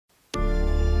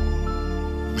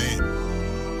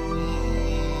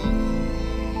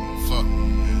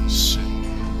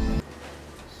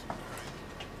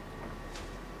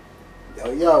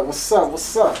Yo, what's up?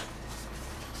 What's up?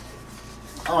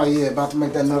 Oh yeah, about to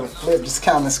make that another flip. Just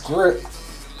counting this grip.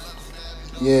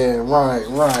 Yeah, right.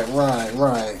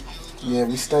 Yeah,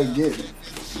 we stay getting it.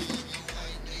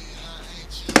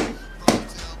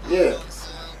 Yeah.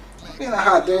 I'll be in a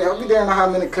hot day. I'll be there in a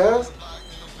hot minute, cuz.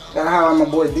 Gotta holler at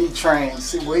my boy D-Train,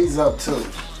 see what he's up to.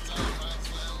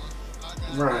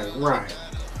 Right.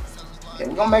 Yeah,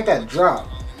 we gonna make that drop.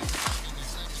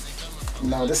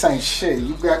 No, this ain't shit.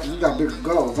 You got bigger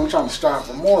goals. I'm trying to strive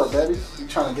for more, baby. You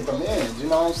trying to get them ends. You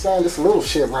know what I'm saying? This little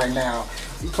shit right now.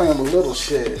 You playing with little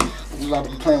shit. You about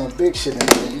to be playing with big shit in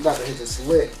there. You about to hit this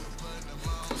lick.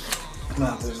 You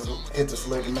about to hit this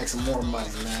lick and make some more money,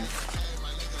 man.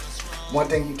 One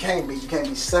thing you can't be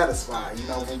satisfied. You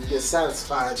know, when you get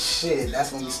satisfied, shit,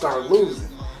 that's when you start losing.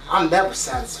 I'm never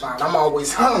satisfied. I'm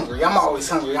always hungry. I'm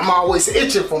always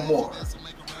itching for more.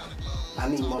 I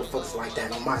need motherfuckers like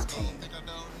that on my team.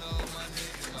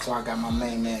 So I got my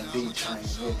main man D-Train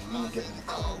with me. Let me give him a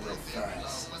call real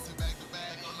fast.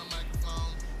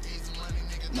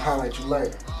 I'm gonna holler at you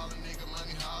later.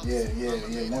 Yeah.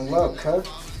 One love, cuz.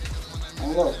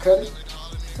 One love, cuz.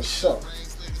 For sure.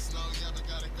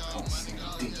 I'm seeing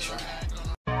D-Train.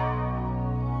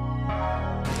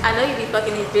 I know you be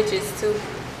fucking these bitches too.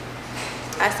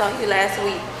 I saw you last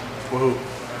week. Who?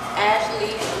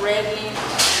 Ashley, Reagan,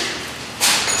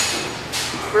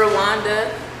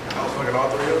 Rwanda. I was fucking all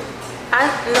three of them?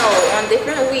 No, on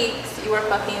different weeks, you were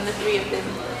fucking the three of them.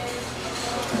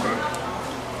 Okay.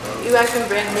 You acting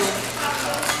brand new.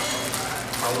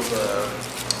 I was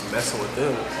messing with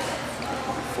them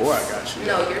before I got you.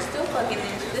 No, you're still fucking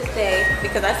them to this day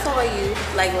because I saw you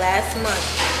like last month.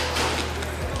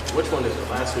 Which one is it?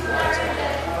 Last week or last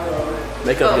month?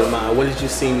 Make up your mind. When did you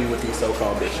see me with these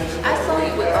so-called bitches? I saw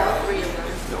you with all three of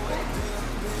them. Okay.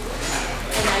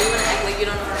 And now you want to act like you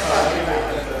don't know what I'm talking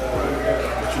about.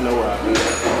 But you know where I be.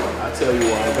 I tell you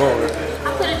where I'm going. I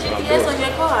put a GPS on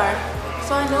your car,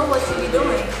 so I know what you be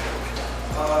doing.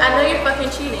 I know you're fucking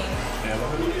cheating. Am I?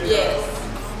 Yes.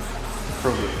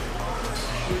 Prove it.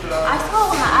 I saw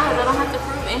with my eyes. I don't have to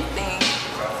prove anything.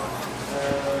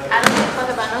 I don't give a fuck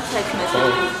about no text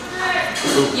messages.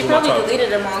 You probably deleted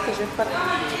them all because you're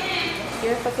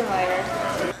a fucking liar.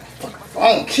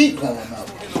 Phone keep going up.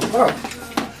 Fuck.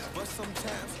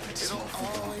 This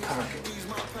motherfucker in my pocket.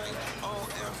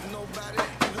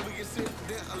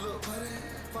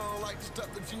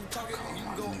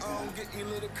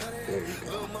 There you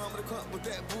go.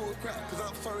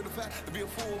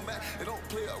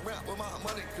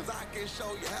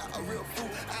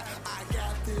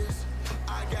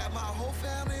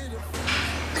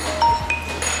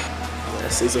 Yeah,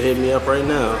 Cecil hit me up right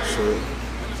now. Sure.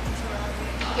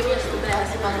 Give me a stupid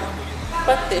ass phone.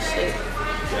 Fuck this shit.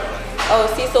 Oh,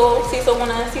 Cecil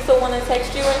wanna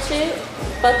text you and shit?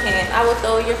 Fuck him. I will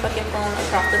throw your fucking phone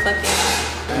across the fucking.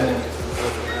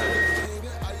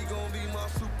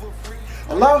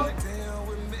 Hello?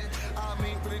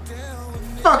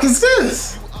 Fuck is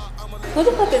this? Who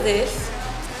the fuck is this?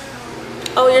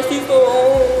 Oh, you're Cecil.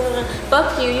 Oh,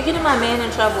 fuck you. You getting my man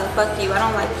in trouble. Fuck you. I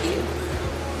don't like you.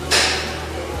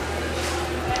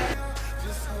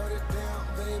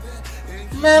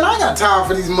 Man, I ain't got time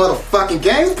for these motherfucking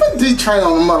games. Put D-Train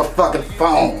on the motherfucking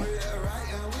phone.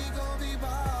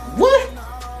 What?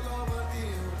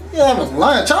 You having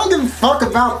lunch? I don't give a fuck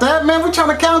about that, man. We're trying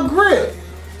to count grip.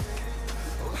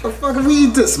 What the fuck if we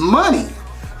eat this money?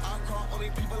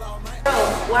 Bro,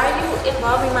 why are you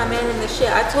involving my man in this shit?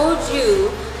 I told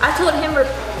him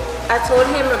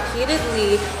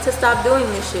repeatedly to stop doing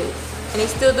this shit. And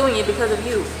he's still doing it because of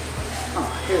you. Oh,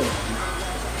 hell.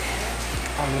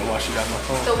 I don't know why she got my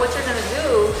phone. So what you're gonna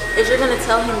do is you're gonna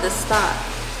tell him to stop.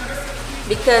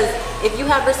 Because if you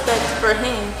have respect for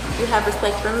him, you have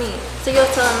respect for me. So you'll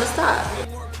tell him to stop.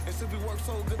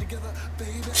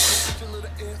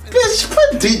 Bitch,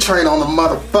 put D-Train on the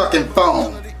motherfucking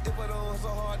phone.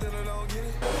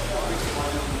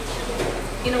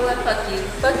 You know what? Fuck you.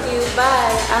 Fuck you.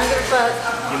 Bye. I don't give a fuck.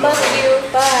 Fuck you.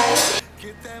 Bye.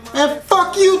 And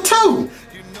fuck you too.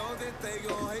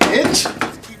 Bitch.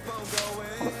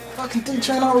 Fucking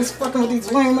D-Train always fucking with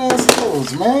these lame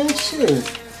assholes, man. Shit.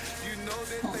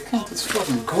 Oh, count this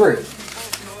fucking grip.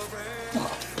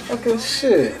 Oh, fucking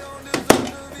shit.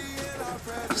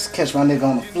 Just catch my nigga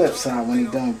on the flip side when he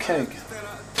done cake.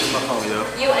 My phone, yo.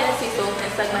 You and Cecil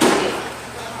can suck my dick.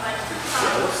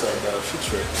 What's up, though? She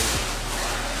tripping.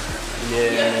 Yeah,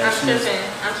 man. I'm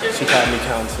tripping. She caught me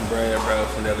counting some bread, bro,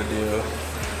 for the other deal.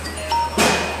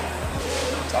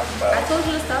 Talk about I told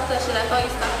you to stop that shit. I thought you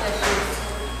stopped that shit.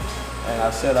 And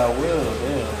I said I will,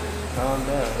 damn. Calm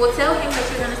down. Well, tell him that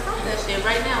you're gonna stop that shit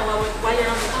right now while you're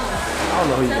on the phone. I don't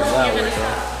know who you Tell get him loud you're with, gonna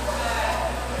though. stop.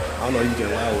 I don't know who you get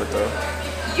loud with, though.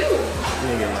 You. You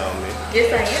ain't getting loud with me. Yes,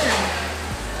 I am.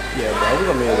 Yeah, bro, we're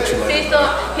gonna be in with you later. See, so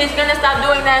he's gonna stop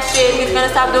doing that shit. He's gonna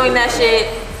stop doing that shit.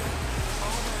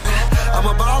 I'm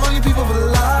a ball on you people for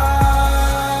life.